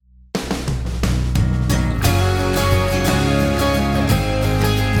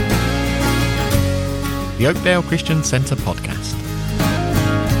the Oakdale Christian Centre podcast.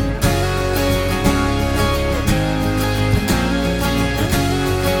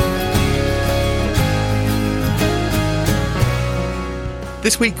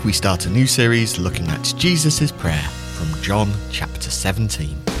 This week we start a new series looking at Jesus' prayer from John chapter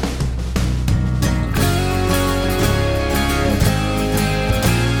 17.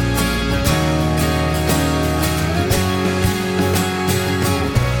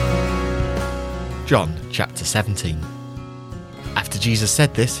 John chapter 17. After Jesus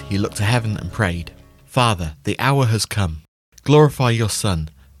said this, he looked to heaven and prayed, "Father, the hour has come. Glorify your Son,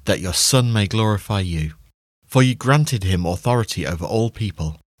 that your Son may glorify you. For you granted him authority over all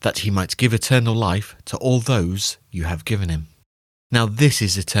people, that he might give eternal life to all those you have given him. Now this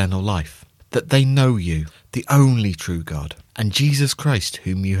is eternal life, that they know you, the only true God, and Jesus Christ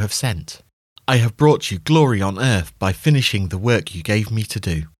whom you have sent. I have brought you glory on earth by finishing the work you gave me to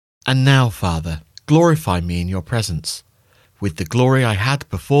do. And now, Father, glorify me in your presence, with the glory I had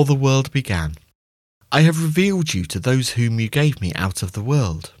before the world began. I have revealed you to those whom you gave me out of the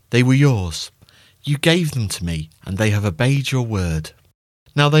world. They were yours. You gave them to me, and they have obeyed your word.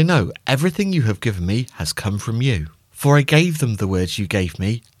 Now they know everything you have given me has come from you. For I gave them the words you gave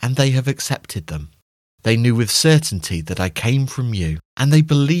me, and they have accepted them. They knew with certainty that I came from you, and they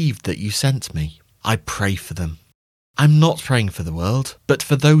believed that you sent me. I pray for them. I'm not praying for the world, but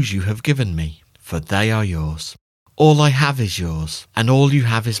for those you have given me, for they are yours. All I have is yours, and all you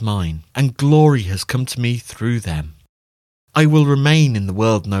have is mine, and glory has come to me through them. I will remain in the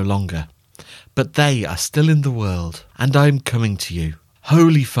world no longer, but they are still in the world, and I am coming to you.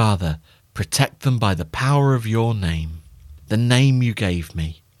 Holy Father, protect them by the power of your name, the name you gave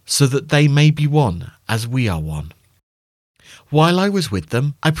me, so that they may be one as we are one. While I was with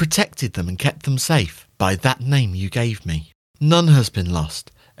them, I protected them and kept them safe by that name you gave me. None has been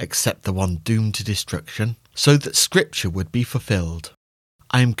lost, except the one doomed to destruction, so that Scripture would be fulfilled.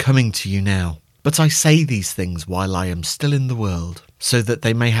 I am coming to you now, but I say these things while I am still in the world, so that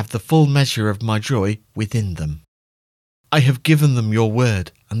they may have the full measure of my joy within them. I have given them your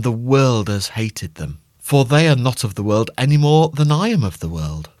word, and the world has hated them, for they are not of the world any more than I am of the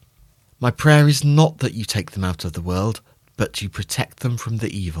world. My prayer is not that you take them out of the world, but you protect them from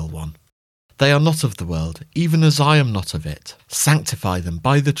the evil one. They are not of the world, even as I am not of it. Sanctify them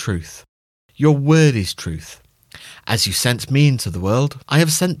by the truth. Your word is truth. As you sent me into the world, I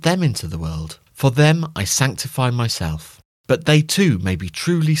have sent them into the world. For them I sanctify myself, but they too may be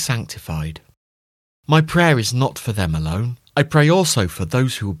truly sanctified. My prayer is not for them alone. I pray also for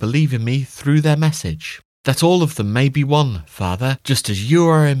those who will believe in me through their message, that all of them may be one, Father, just as you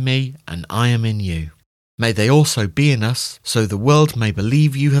are in me and I am in you. May they also be in us, so the world may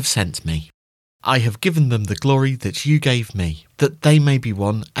believe you have sent me. I have given them the glory that you gave me, that they may be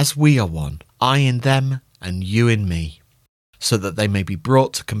one as we are one, I in them and you in me, so that they may be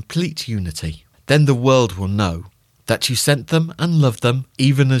brought to complete unity. Then the world will know that you sent them and loved them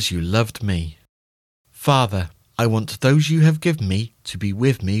even as you loved me. Father, I want those you have given me to be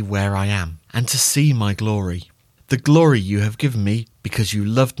with me where I am, and to see my glory, the glory you have given me because you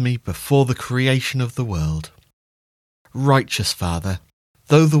loved me before the creation of the world. Righteous Father,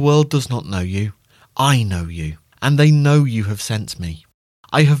 though the world does not know you, I know you, and they know you have sent me.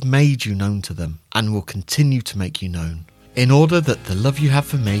 I have made you known to them, and will continue to make you known, in order that the love you have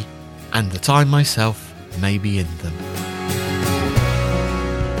for me, and that I myself may be in them.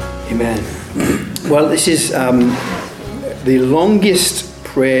 Amen. Well, this is the longest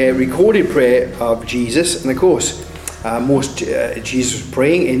prayer, recorded prayer of Jesus, and of course, Jesus was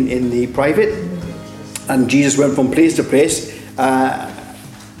praying in the private, and Jesus went from place to place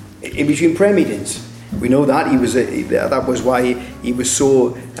in between prayer meetings. We know that that was why he was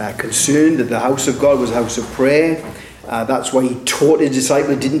so concerned that the house of God was a house of prayer. That's why he taught his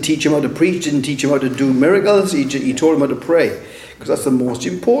disciples, didn't teach him how to preach, didn't teach him how to do miracles. He taught him how to pray, because that's the most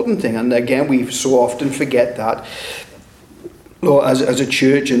important thing. And again, we so often forget that. Lord, as a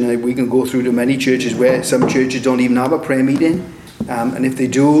church, and we can go through to many churches where some churches don't even have a prayer meeting, and if they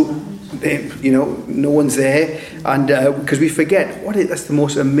do, no one's there, and because we forget that's the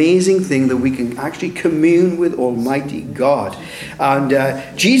most amazing thing, that we can actually commune with Almighty God. And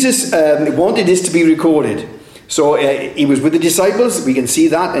Jesus wanted this to be recorded, so he was with the disciples. We can see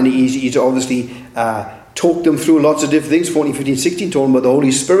that, and he's obviously talked them through lots of different things. 14, 15, 16, told them about the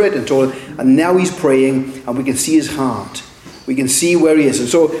Holy Spirit, and now he's praying, and we can see his heart. We can see where he is. And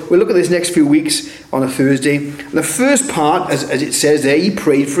so we'll look at this next few weeks on a Thursday. And the first part, as it says there, he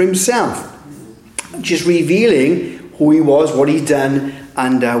prayed for himself, just revealing who he was, what he'd done.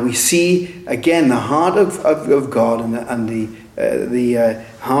 And we see, again, the heart of God and the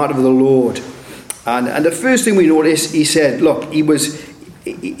heart of the Lord. And the first thing we notice, he said, look, he was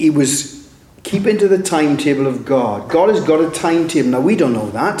keeping to the timetable of God. God has got a timetable. Now, we don't know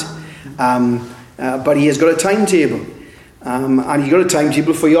that, but he has got a timetable. And he's got a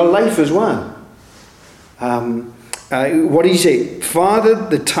timetable for your life as well. What did he say? Father,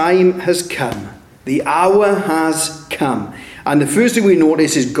 the time has come. The hour has come. And the first thing we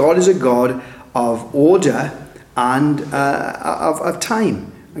notice is God is a God of order and of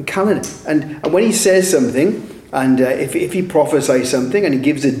time and calendar. And when he says something, and if he prophesies something and he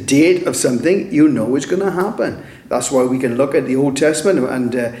gives a date of something, you know it's going to happen. That's why we can look at the Old Testament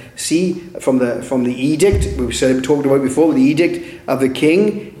and see from the edict we talked about before, the edict of the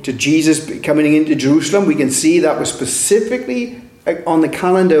king to Jesus coming into Jerusalem. We can see that was specifically on the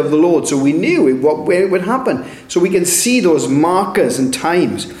calendar of the Lord, so we knew when it would happen. So we can see those markers and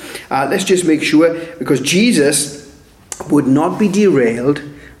times. Let's just make sure, because Jesus would not be derailed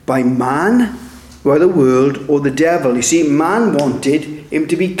by man, by the world, or the devil. You see, man wanted him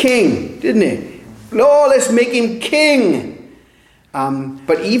to be king, didn't he? Oh, let's make him king.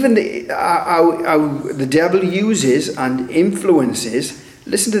 But even how the devil uses and influences.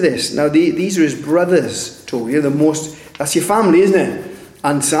 Listen to this. Now, these are his brothers, told you. That's your family, isn't it?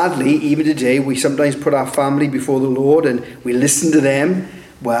 And sadly, even today, we sometimes put our family before the Lord and we listen to them.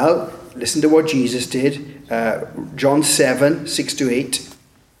 Well, listen to what Jesus did. John 7, 6-8.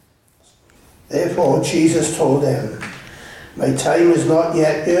 Therefore Jesus told them, my time is not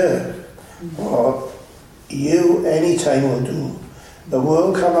yet here, or you any time will do. The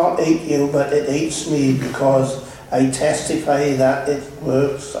world cannot hate you, but it hates me because I testify that its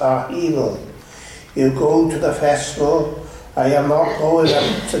works are evil. You go to the festival. I am not going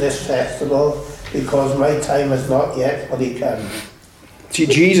up to this festival because my time has not yet fully come. See,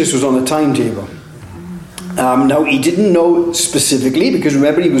 Jesus was on a timetable. Now, he didn't know specifically, because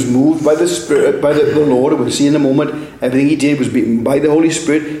remember, he was moved by the Spirit, by the Lord. We'll see in a moment, everything he did was by the Holy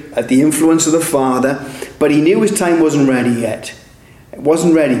Spirit, at the influence of the Father. But he knew his time wasn't ready yet. It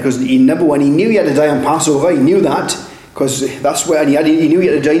wasn't ready, because he knew he had to die on Passover. He knew that, because that's where he knew he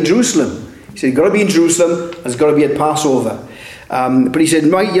had to die in Jerusalem. He said, you've got to be in Jerusalem, and it's got to be at Passover. But he said,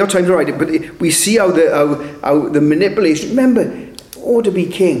 your time's all right. But we see how the manipulation. Remember, to be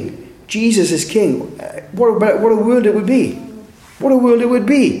king. Jesus is king. What a world it would be. What a world it would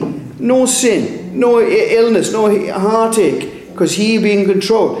be. No sin, no illness, no heartache, because he be in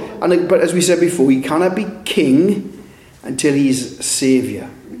control. But as we said before, he cannot be king until he's saviour.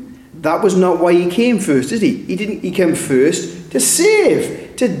 That was not why he came first, did he? He came first to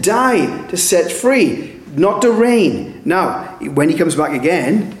save, to die, to set free, not to reign. Now, when he comes back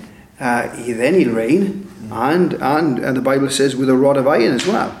again, he'll reign, and the Bible says with a rod of iron as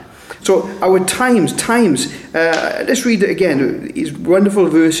well. So our times, let's read it again, these wonderful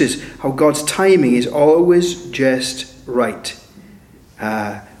verses, how God's timing is always just right.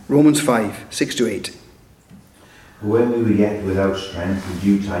 Romans 5, 6-8. When we were yet without strength, in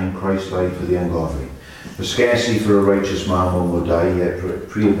due time Christ died for the ungodly. For scarcely for a righteous man one will die, yet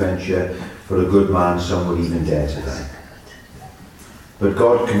peradventure for a good man some will even dare to die. But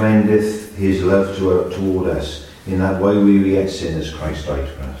God commendeth his love toward us, in that while we were yet sinners, Christ died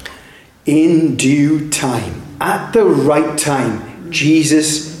for us. In due time, at the right time,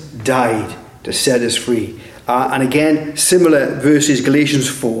 Jesus died to set us free. And again, similar verses, Galatians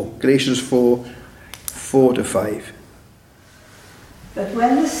 4, 4-5. But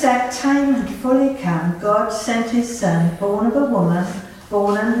when the set time had fully come, God sent his Son, born of a woman,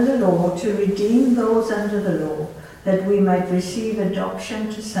 born under the law, to redeem those under the law, that we might receive adoption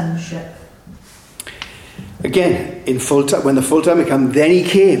to sonship. Again, in full time, when the full time had come, then he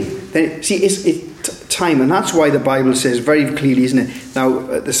came. Then see, it's time, and that's why the Bible says very clearly, isn't it?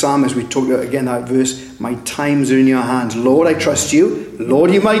 Now, the psalmist, we talked about again that verse. My times are in your hands, Lord. I trust you,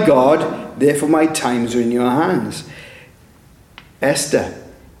 Lord. You my God. Therefore, my times are in your hands. Esther,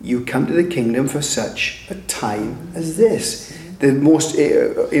 you come to the kingdom for such a time as this. The most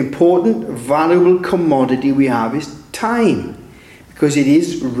important, valuable commodity we have is time. Because it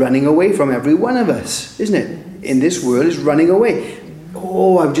is running away from every one of us, isn't it? In this world, it's running away.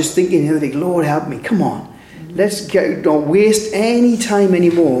 Oh, I'm just thinking, Lord, help me. Come on. Don't waste any time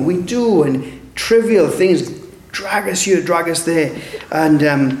anymore. We do, and trivial things drag us here, drag us there. And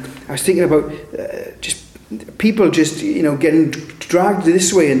I was thinking about just people getting dragged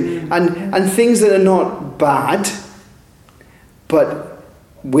this way, and things that are not bad, but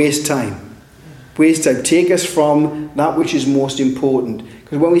waste time. Waste time. Take us from that which is most important.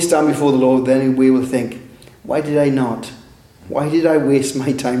 Because when we stand before the Lord, then we will think, why did I not? Why did I waste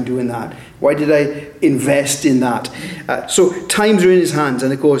my time doing that? Why did I invest in that? So times are in his hands.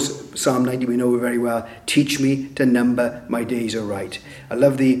 And of course, Psalm 90 we know very well. Teach me to number my days aright. I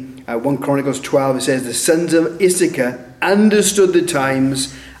love the 1 Chronicles 12. It says, the sons of Issachar understood the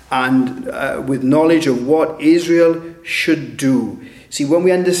times and with knowledge of what Israel should do. See, when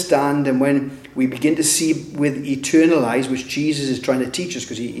we understand and when we begin to see with eternal eyes, which Jesus is trying to teach us,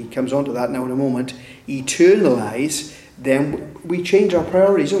 because he comes on to that now in a moment, eternal eyes, then we change our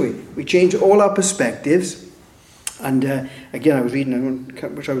priorities, don't we? We change all our perspectives. And again, I was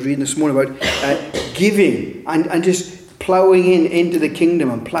reading this morning about giving and just ploughing into the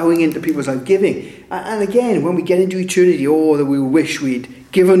kingdom and ploughing into people's lives, giving. And again, when we get into eternity, that we wish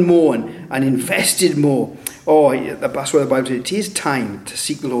we'd given more and invested more. That's what the Bible says. It is time to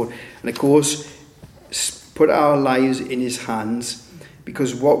seek the Lord. And of course, put our lives in his hands,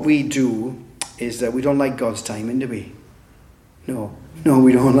 because what we do is that we don't like God's timing, do we? No,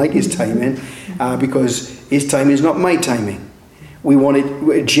 we don't like his timing, because his timing is not my timing. We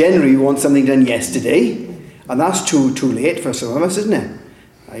want something done yesterday, and that's too late for some of us, isn't it?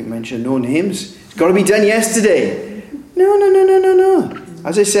 I mentioned no names. It's got to be done yesterday. No.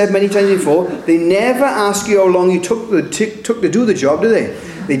 As I said many times before, they never ask you how long you took to do the job, do they?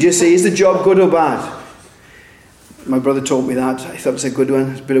 They just say, is the job good or bad? My brother taught me that. I thought it was a good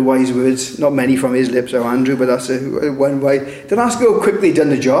one. It's a bit of wise words. Not many from his lips, or Andrew, but that's one way. Don't ask you how quickly you've done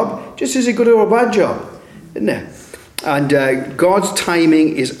the job. Just is it a good or a bad job? Isn't it? And God's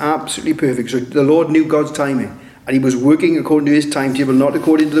timing is absolutely perfect. So the Lord knew God's timing. And he was working according to his timetable, not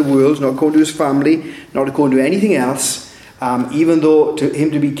according to the world's, not according to his family, not according to anything else. Even though to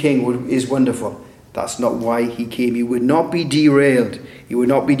him to be king is wonderful. That's not why he came. He would not be derailed.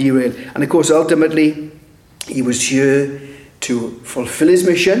 And of course, ultimately, he was here to fulfill his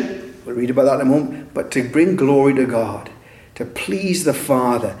mission. We'll read about that in a moment. But to bring glory to God. To please the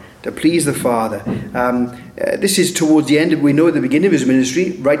Father. This is towards the end. We know at the beginning of his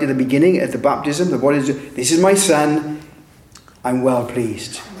ministry, right at the beginning, at the baptism, this is my son, I'm well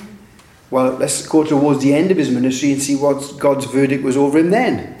pleased. Well, let's go towards the end of his ministry and see what God's verdict was over him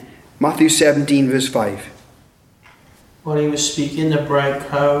then. Matthew 17, verse 5. While he was speaking, the bright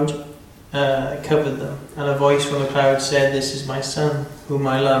cloud covered them, and a voice from the cloud said, "This is my son, whom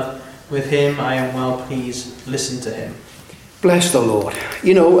I love. With him I am well pleased. Listen to him." Bless the Lord.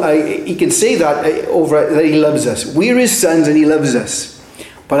 He can say that that he loves us. We're his sons and he loves us.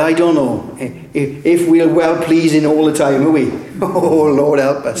 But I don't know if we're well pleasing all the time, are we? Oh, Lord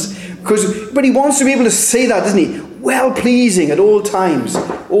help us. But he wants to be able to say that, doesn't he? Well pleasing at all times.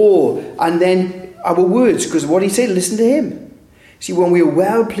 And then our words, because what he said, listen to him. See, when we are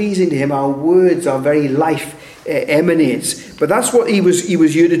well pleasing to him, our words, our very life emanates. But that's what he was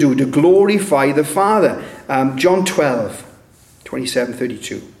here to do, to glorify the Father. John 12,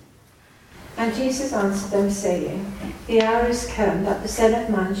 27-32. And Jesus answered them, saying, The hour is come that the Son of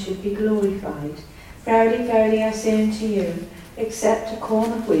Man should be glorified. Verily, verily, I say unto you, except a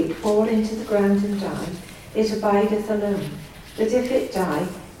corn of wheat fall into the ground and die, it abideth alone. But if it die,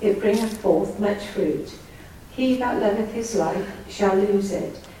 it bringeth forth much fruit. He that loveth his life shall lose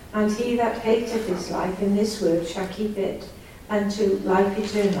it, and he that hateth his life in this world shall keep it unto life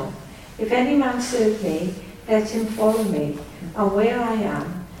eternal. If any man serve me, let him follow me, and where I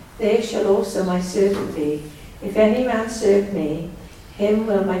am, there shall also my servant be. If any man serve me, him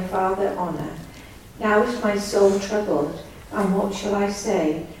will my Father honour. Now is my soul troubled, and what shall I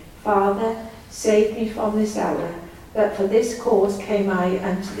say? Father, save me from this hour. But for this cause came I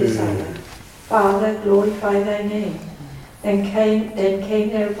unto this hour. Father, glorify thy name. Then came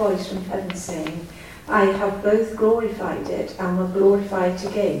there a voice from heaven saying, I have both glorified it and will glorify it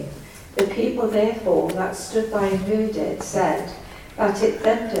again. The people therefore that stood by and heard it said that it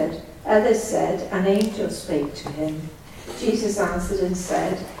thundered. Others said, an angel spake to him. Jesus answered and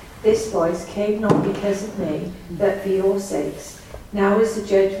said, This voice came not because of me, but for your sakes. Now is the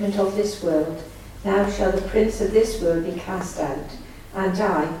judgment of this world. Now shall the prince of this world be cast out. And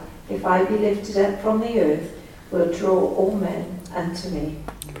I, if I be lifted up from the earth, will draw all men unto me.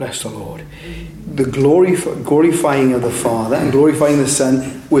 Bless the Lord. The glorifying of the Father and glorifying the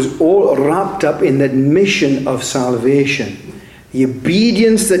Son was all wrapped up in that mission of salvation. The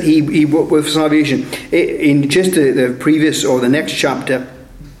obedience that he with salvation. In just the previous or the next chapter,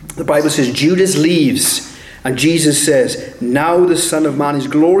 the Bible says Judas leaves. And Jesus says, now the Son of Man is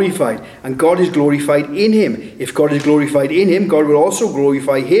glorified, and God is glorified in him. If God is glorified in him, God will also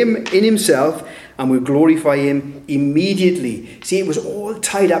glorify him in himself, and will glorify him immediately. See, it was all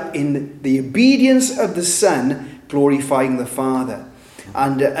tied up in the obedience of the Son glorifying the Father.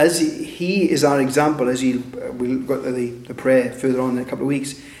 And as he is our example, as we'll go to the prayer further on in a couple of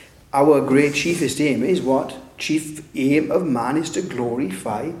weeks, our great chiefest aim is what? Chief aim of man is to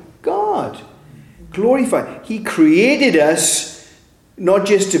glorify God. Glorify. He created us not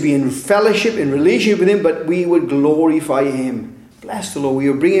just to be in fellowship, in relationship with him, but we would glorify him. Bless the Lord. We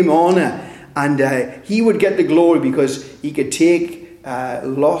would bring him honor. And he would get the glory because he could take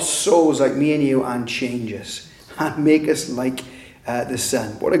lost souls like me and you and change us and make us like the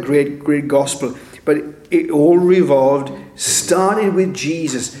Son. What a great gospel. But it all started with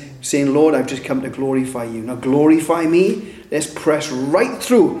Jesus saying, Lord, I've just come to glorify you. Now glorify me. Let's press right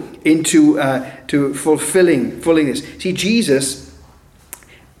through into to fulfilling this. See, Jesus,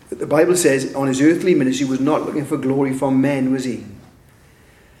 the Bible says, on his earthly ministry, was not looking for glory from men, was he?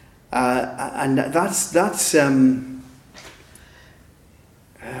 And that's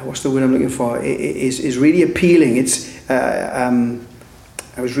what's the word I'm looking for? Is really appealing. It's I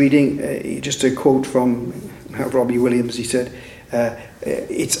was reading just a quote from Robbie Williams. He said,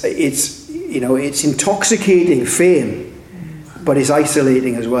 "It's intoxicating fame, but it's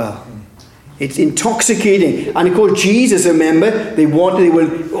isolating as well. It's intoxicating." And of course, Jesus, remember, they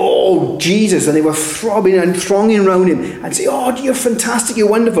were Jesus, and they were throbbing and thronging around him and say, "Oh, you're fantastic, you're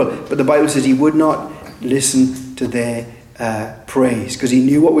wonderful." But the Bible says he would not listen to their praise because he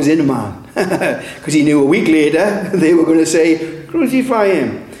knew what was in a man. Because he knew a week later they were going to say, "Crucify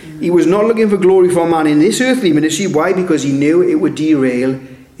him." He was not looking for glory from man in this earthly ministry. Why? Because he knew it would derail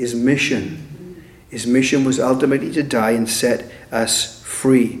his mission. His mission was ultimately to die and set us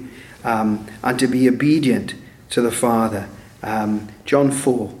free. And to be obedient to the Father. John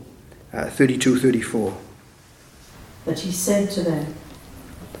 4, 32-34. But he said to them,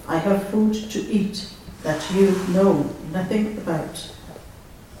 "I have food to eat that you know nothing about."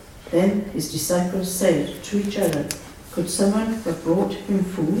 Then his disciples said to each other, "Could someone have brought him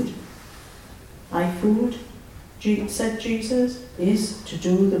food?" "My food," said Jesus, "is to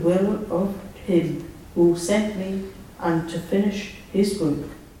do the will of him who sent me and to finish his work."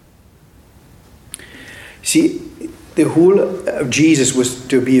 See, the whole of Jesus was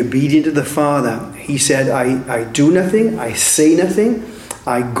to be obedient to the Father. He said, I do nothing, I say nothing,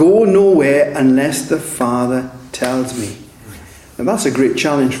 I go nowhere unless the Father tells me. And that's a great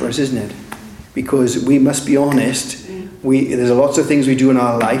challenge for us, isn't it? Because we must be honest, there's lots of things we do in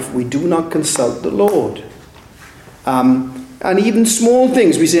our life, we do not consult the Lord. And even small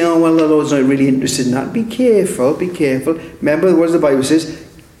things, we say, "Oh, well, the Lord's not really interested in that." Be careful, be careful. Remember what the Bible says,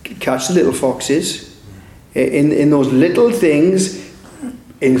 catch the little foxes. In those little things,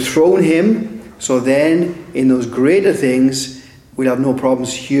 enthrone him, so then in those greater things, we'll have no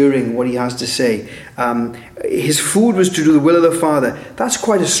problems hearing what he has to say. His food was to do the will of the Father. That's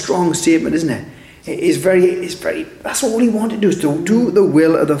quite a strong statement, isn't it? It's very. That's all he wanted to do, is to do the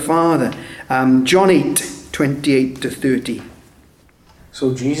will of the Father. John 8, 28-30.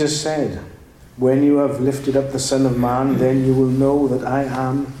 So Jesus said, "When you have lifted up the Son of Man, then you will know that I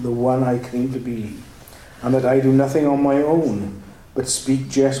am the one I claim to be, and that I do nothing on my own, but speak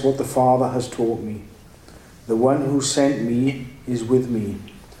just what the Father has taught me. The one who sent me is with me.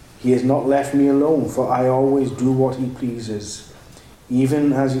 He has not left me alone, for I always do what he pleases."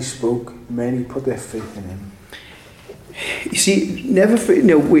 Even as he spoke, many put their faith in him. You see,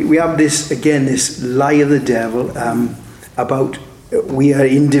 we have this lie of the devil about we are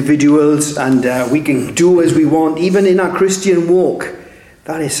individuals and we can do as we want, even in our Christian walk.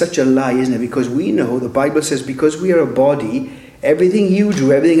 That is such a lie, isn't it? Because we know, the Bible says, because we are a body, everything you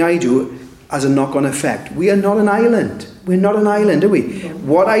do, everything I do, has a knock-on effect. We are not an island. We're not an island, are we?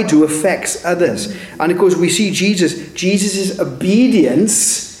 What I do affects others. And of course, we see Jesus'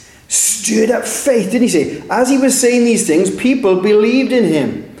 obedience stirred up faith, didn't he say? As he was saying these things, people believed in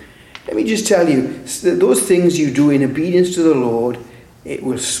him. Let me just tell you, those things you do in obedience to the Lord, it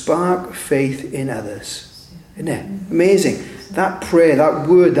will spark faith in others. Isn't it? Amazing. That prayer, that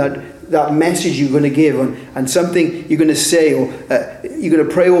word, that message you're going to give and something you're going to say, or you're going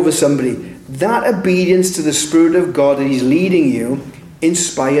to pray over somebody, that obedience to the Spirit of God that he's leading you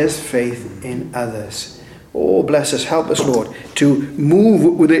inspires faith in others. Oh, bless us. Help us, Lord, to move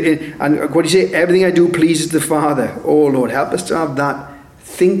with it. And what do you say? Everything I do pleases the Father. Oh, Lord, help us to have that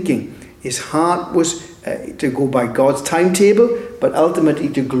thinking. His heart was to go by God's timetable, but ultimately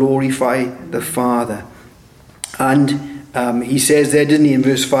to glorify the Father. And he says there, didn't he, in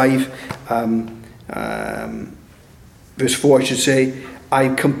verse 5, verse 4, I should say, "I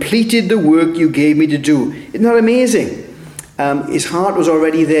completed the work you gave me to do." Isn't that amazing? His heart was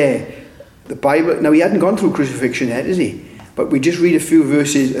already there. The Bible, now he hadn't gone through crucifixion yet, is he? But we just read a few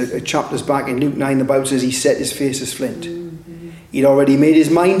verses, chapters back in Luke 9, the Bible says he set his face as flint. He'd already made his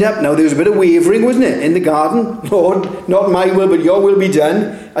mind up. Now there was a bit of wavering, wasn't it, in the garden? Lord, not my will, but your will be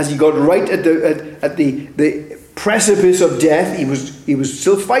done. As he got right at the precipice of death, he was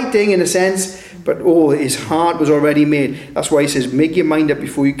still fighting in a sense, but his heart was already made. That's why he says, make your mind up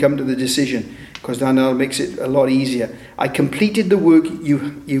before you come to the decision, because then that makes it a lot easier. I completed the work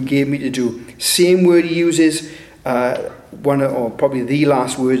you gave me to do. Same word he uses, probably the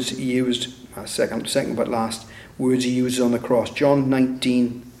last words he used, second but last words he uses on the cross. John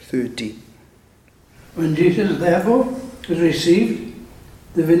 19:30. When Jesus therefore has received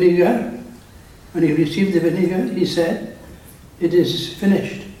the vinegar, when he received the vinegar, he said, "It is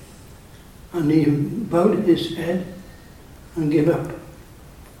finished." And he bowed his head and gave up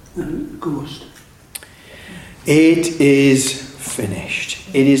the ghost. It is finished.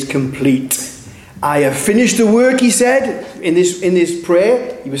 It is complete. I have finished the work, he said, in this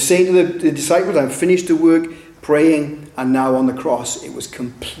prayer. He was saying to the disciples, I've finished the work, praying, and now on the cross, it was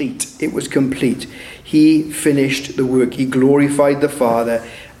complete. It was complete. He finished the work. He glorified the Father.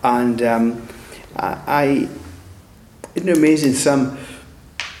 And isn't it amazing?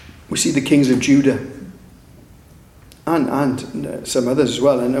 We see the kings of Judah and some others as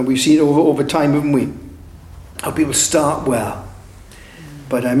well, and we've seen over time, haven't we, how people start well.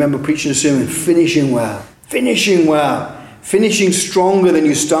 But I remember preaching a sermon, finishing well, finishing stronger than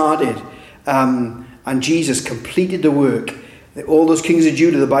you started. And Jesus completed the work. All those kings of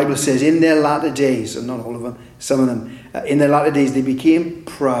Judah, the Bible says, in their latter days, and not all of them, some of them, in their latter days, they became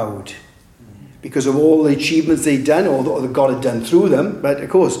proud because of all the achievements they'd done, or that God had done through them. But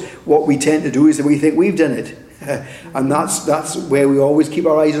of course, what we tend to do is that we think we've done it. And that's where we always keep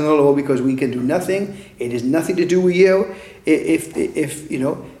our eyes on the Lord, because we can do nothing. It is nothing to do with you.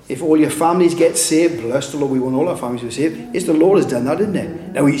 If all your families get saved, bless the Lord, we want all our families to be saved. It's the Lord has done that, isn't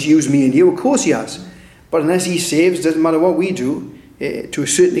it? Now he's used me and you, of course he has. But unless he saves, it doesn't matter what we do, to a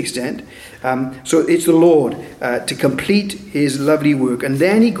certain extent. So it's the Lord to complete his lovely work. And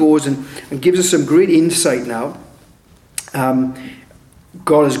then he goes and gives us some great insight now.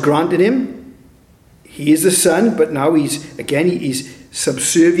 God has granted him. He is the Son, but now he's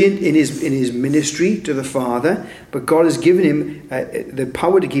subservient in his ministry to the Father. But God has given him the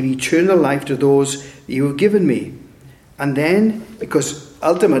power to give eternal life to those you have given me. And then, because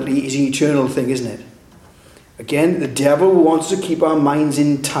ultimately it's an eternal thing, isn't it? Again, the devil wants to keep our minds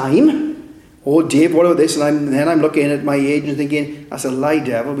in time. Oh, Dave, what about this? And then I'm looking at my age and thinking, that's a lie,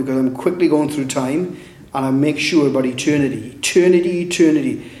 devil, because I'm quickly going through time and I make sure about eternity.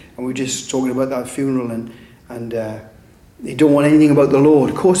 Eternity. And we're just talking about that funeral and they don't want anything about the Lord.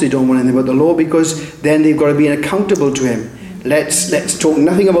 Of course they don't want anything about the Lord, because then they've got to be accountable to him. Let's talk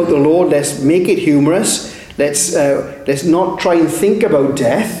nothing about the Lord. Let's make it humorous. Let's not try and think about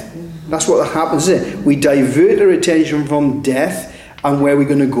death. That's what happens, isn't it? We divert our attention from death and where we're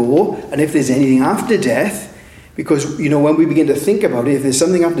going to go, and if there's anything after death, because when we begin to think about it, if there's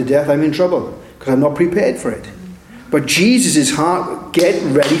something after death, I'm in trouble because I'm not prepared for it. But Jesus' heart, get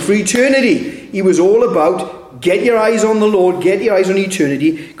ready for eternity. He was all about get your eyes on the Lord, get your eyes on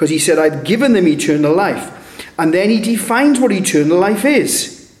eternity, because he said, I've given them eternal life. And then he defines what eternal life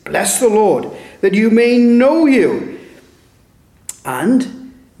is. Bless the Lord, that you may know you.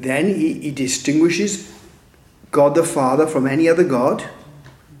 And then he distinguishes God the Father from any other God.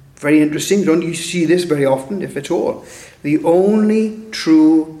 Very interesting. Don't you see this very often, if at all? The only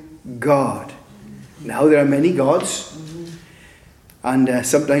true God. Now there are many gods. And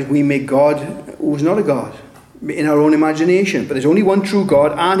sometimes we make God who's not a God in our own imagination. But there's only one true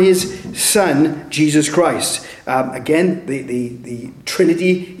God and his Son, Jesus Christ. Again, the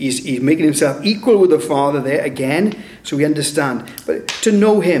Trinity, he's making himself equal with the Father there again, so we understand. But to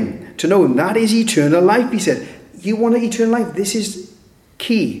know him, that is eternal life, he said. You want eternal life? This is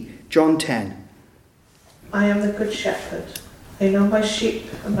key. John 10. I am the good shepherd. I know my sheep,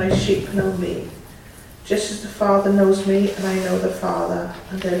 and my sheep know me. Just as the Father knows me, and I know the Father,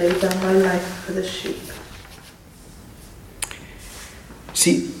 and I lay down my life for the sheep.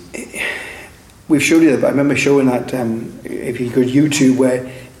 See, we've showed you that. I remember showing that, if you go to YouTube,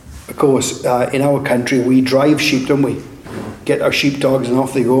 where, of course, in our country, we drive sheep, don't we? Get our sheepdogs and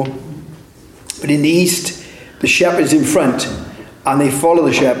off they go. But in the East, the shepherd's in front, and they follow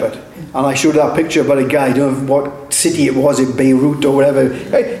the shepherd. And I showed that picture about a guy, I don't know what city it was, in Beirut or whatever.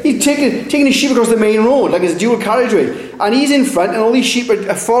 He's taking his sheep across the main road, like it's a dual carriageway. And he's in front, and all these sheep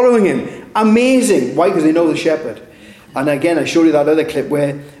are following him. Amazing. Why? Because they know the shepherd. And again, I showed you that other clip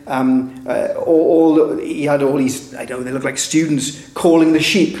where he had all these, I don't know, they look like students calling the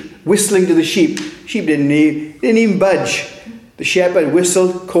sheep, whistling to the sheep. Sheep didn't even budge. The shepherd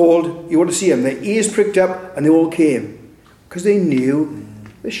whistled, called. You want to see them. Their ears pricked up, and they all came. because they knew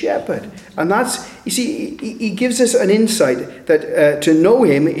the shepherd. And that's, you see, he gives us an insight that to know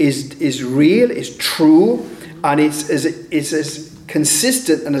him is real, is true, and it's as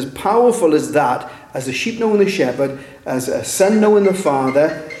consistent and as powerful as that, as the sheep knowing the shepherd, as a son knowing the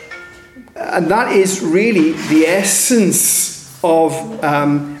father. And that is really the essence of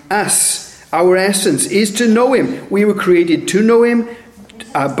us. Our essence is to know him. We were created to know him,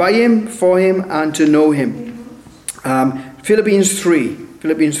 by him, for him, and to know him. Philippians 3, 10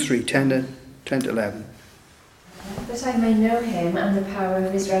 to 11. That I may know him and the power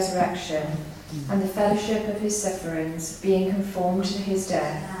of his resurrection, and the fellowship of his sufferings, being conformed to his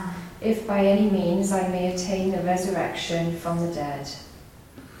death, if by any means I may attain the resurrection from the dead.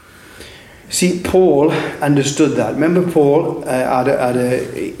 See, Paul understood that. Remember, Paul,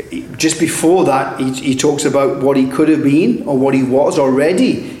 just before that, he talks about what he could have been, or what he was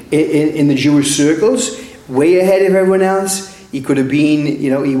already in the Jewish circles, way ahead of everyone else. He could have been,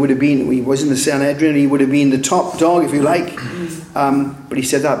 he was in the Sanhedrin, he would have been the top dog, if you like. But he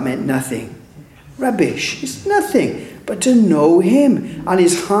said that meant nothing. Rubbish. It's nothing but to know him. And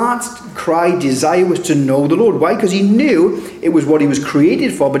his heart's cry, desire was to know the Lord. Why? Because he knew it was what he was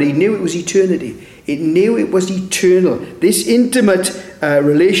created for, but he knew it was eternity. It knew it was eternal. This intimate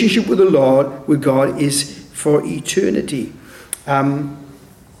relationship with the Lord, with God, is for eternity. And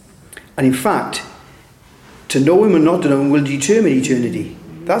in fact, to know him or not to know him will determine eternity.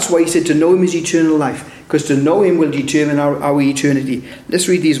 That's why he said to know him is eternal life, because to know him will determine our eternity. Let's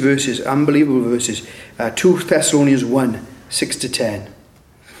read these verses, unbelievable verses. 2 Thessalonians 1, 6 to 10.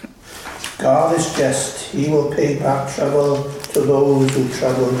 God is just. He will pay back trouble to those who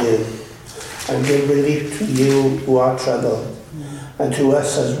trouble you, and give relief to you who are troubled, and to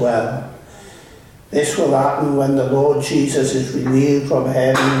us as well. This will happen when the Lord Jesus is revealed from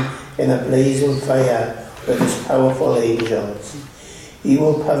heaven in a blazing fire with his powerful angels. He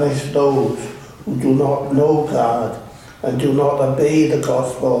will punish those who do not know God and do not obey the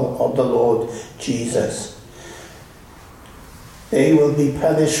gospel of the Lord Jesus. They will be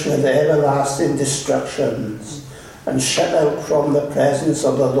punished with everlasting destructions and shut out from the presence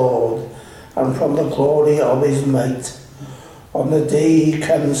of the Lord and from the glory of his might on the day he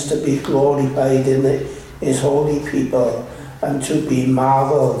comes to be glorified in his holy people and to be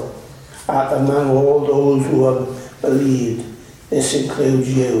marvelled at among all those who have believed. This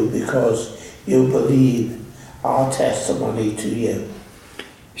includes you, because you believe our testimony to you.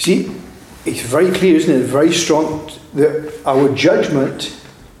 See, it's very clear, isn't it? Very strong. That our judgment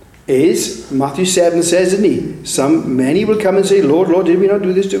is, Matthew 7 says, isn't he? Many will come and say, Lord, Lord, did we not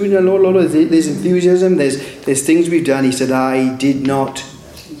do this? Did we not? Lord, Lord, there's enthusiasm, there's things we've done. He said, I did not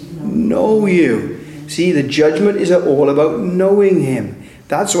know you. See, the judgment is all about knowing him.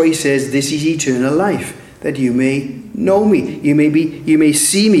 That's why he says, this is eternal life, that you may know me, you may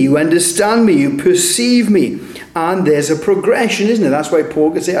see me, you understand me, you perceive me. And there's a progression, isn't it? That's why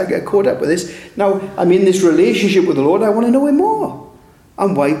Paul could say, I get caught up with this. Now, I'm in this relationship with the Lord, I want to know him more.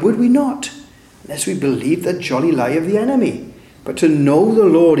 And why would we not? Unless we believe that jolly lie of the enemy. But to know the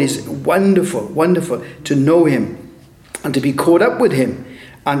Lord is wonderful, wonderful. To know him and to be caught up with him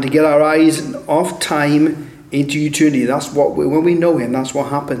and to get our eyes off time into eternity. That's what when we know him, that's what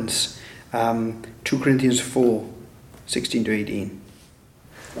happens. 2 Corinthians 4, 16 to 18.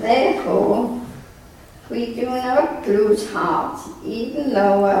 Therefore, we do not lose heart, even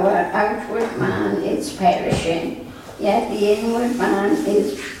though our outward man is perishing, yet the inward man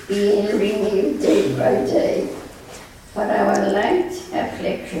is being renewed day by day. For our light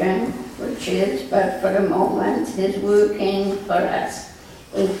affliction, which is but for a moment, is working for us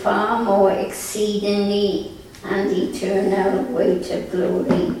a far more exceedingly and eternal weight of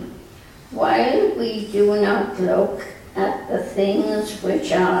glory. While we do not look at the things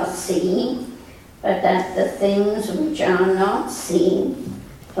which are seen, but at the things which are not seen.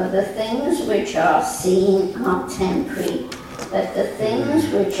 For the things which are seen are temporary, but the things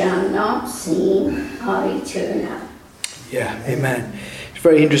which are not seen are eternal. Yeah, amen. It's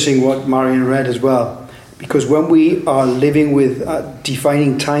very interesting what Marion read as well. Because when we are living with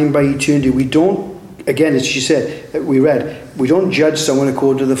defining time by eternity, we don't, again, as she said, we don't judge someone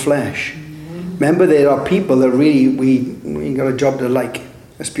according to the flesh. Remember, there are people that really, we ain't got a job to like,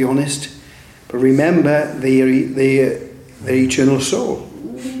 let's be honest. But remember, their eternal soul.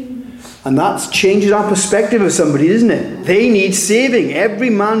 And that changes our perspective of somebody, doesn't it? They need saving.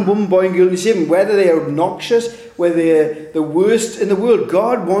 Every man, woman, boy and girl needs saving. Whether they are obnoxious, whether they're the worst in the world,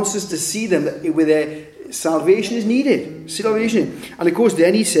 God wants us to see them where their salvation is needed. Salvation. And of course,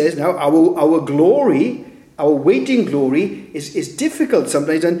 then he says, now, our glory, our waiting glory is difficult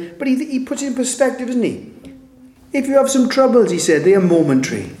sometimes. But he puts it in perspective, doesn't he? If you have some troubles, he said, they are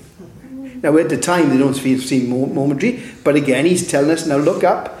momentary. Now, at the time, they don't seem momentary. But again, he's telling us, now look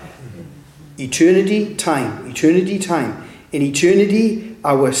up. Eternity, time. Eternity, time. In eternity,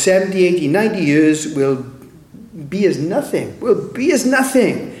 our 70, 80, 90 years will be as nothing. Will be as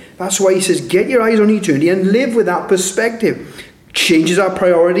nothing. That's why he says, get your eyes on eternity and live with that perspective. Changes our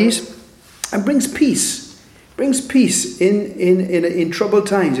priorities and brings peace. Brings peace in troubled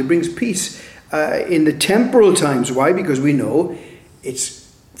times. It brings peace in the temporal times. Why? Because we know it's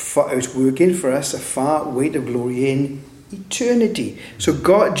working for us a far weight of glory in eternity.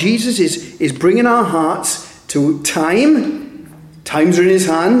 So Jesus is bringing our hearts to time. Times are in his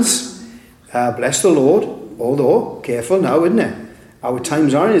hands. Bless the Lord. Although, careful now, isn't it? Our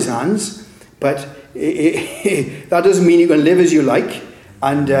times are in his hands. But that doesn't mean you can live as you like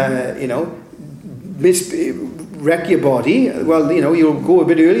and, wreck your body. Well, you'll go a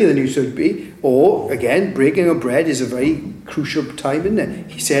bit earlier than you should be. Or, again, breaking of bread is a very crucial time, isn't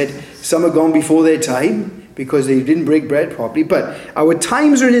it? He said some have gone before their time because they didn't break bread properly. But our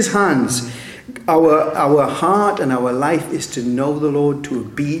times are in his hands. Our heart and our life is to know the Lord, to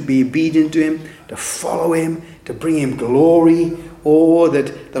be obedient to him, to follow him, to bring him glory. Or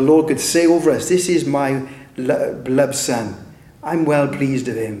that the Lord could say over us, this is my beloved son. I'm well pleased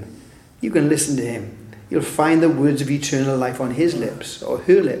of him. You can listen to him. You'll find the words of eternal life on his lips or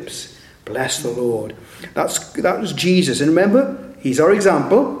her lips. Bless the Lord. That was Jesus. And remember, he's our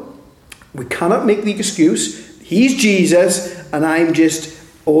example. We cannot make the excuse, he's Jesus and I'm just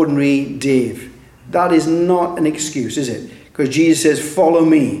ordinary Dave. That is not an excuse, is it? Because Jesus says, follow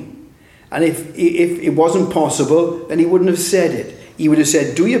me. And if it wasn't possible, then he wouldn't have said it. He would have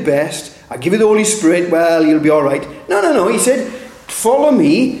said, do your best. I'll give you the Holy Spirit. Well, you'll be all right. No. He said, follow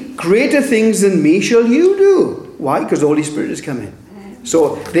me. Greater things than me shall you do. Why? Because the Holy Spirit is coming.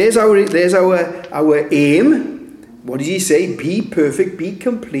 So there's our aim. What does he say? Be perfect, be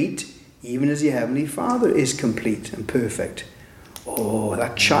complete, even as your Heavenly Father is complete and perfect. Oh,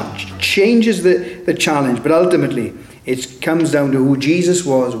 that changes the challenge. But ultimately, it comes down to who Jesus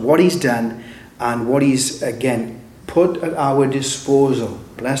was, what he's done, and what he's, again, put at our disposal.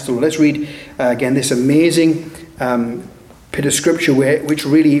 Bless the Lord. Let's read, again, this amazing bit of scripture which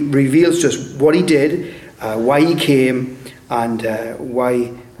really reveals to us what he did, why he came, and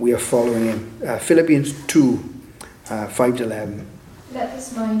why we are following him. Philippians 2, 5-11. Let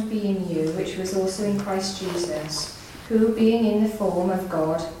this mind be in you, which was also in Christ Jesus, who, being in the form of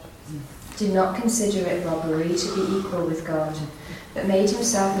God, did not consider it robbery to be equal with God, but made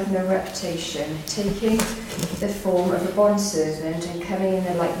himself of no reputation, taking the form of a bondservant and coming in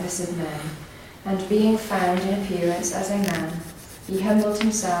the likeness of men. And being found in appearance as a man, he humbled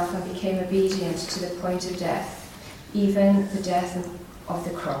himself and became obedient to the point of death, even the death of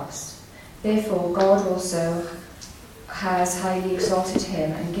the cross. Therefore God also has highly exalted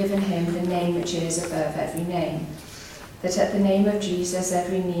him and given him the name which is above every name, that at the name of Jesus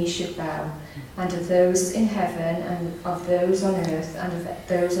every knee should bow, and of those in heaven, and of those on earth, and of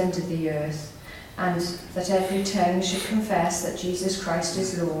those under the earth, and that every tongue should confess that Jesus Christ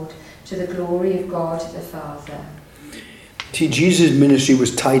is Lord, to the glory of God the Father. See, Jesus' ministry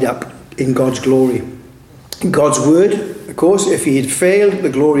was tied up in God's glory. In God's word, of course, if he had failed, the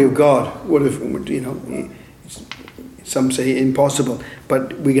glory of God would have, some say impossible,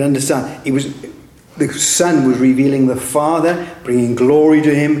 but we can understand. The Son was revealing the Father, bringing glory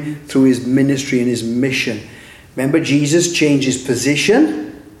to him through his ministry and his mission. Remember, Jesus changed his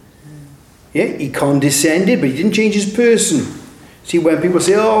position. Yeah, he condescended, but he didn't change his person. See, when people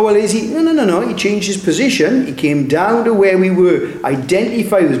say, oh, well, is he? No. He changed his position. He came down to where we were,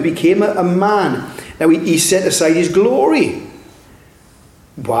 identified with us, became a man. Now, he set aside his glory.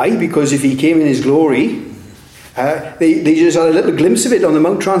 Why? Because if he came in his glory, they just had a little glimpse of it on the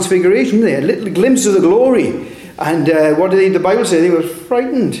Mount Transfiguration. They had a little glimpse of the glory. And what did the Bible say? They were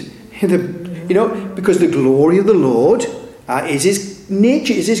frightened. Because the glory of the Lord is his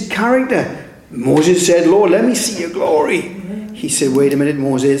nature, is his character. Moses said, Lord, let me see your glory. He said, wait a minute,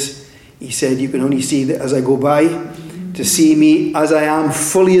 Moses. He said, you can only see that as I go by. To see me as I am,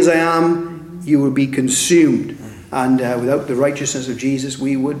 fully as I am, you will be consumed. And without the righteousness of Jesus,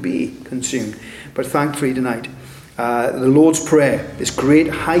 we would be consumed. But thankfully tonight, the Lord's Prayer, this great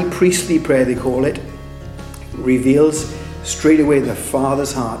high priestly prayer they call it, reveals straight away the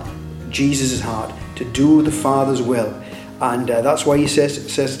Father's heart, Jesus' heart, to do the Father's will. And that's why he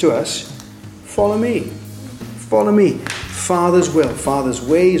says to us, follow me. Follow me. Father's will, Father's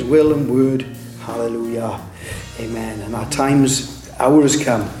ways, will and word. Hallelujah. Amen. And our hour has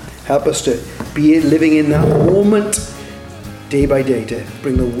come. Help us to be living in that moment, day by day, to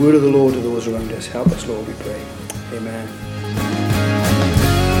bring the word of the Lord to those around us. Help us, Lord, we pray. Amen.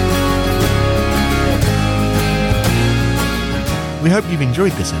 We hope you've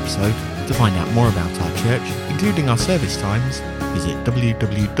enjoyed this episode. To find out more about our church, including our service times, visit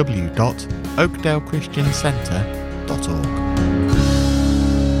www.oakdalechristiancentre.org.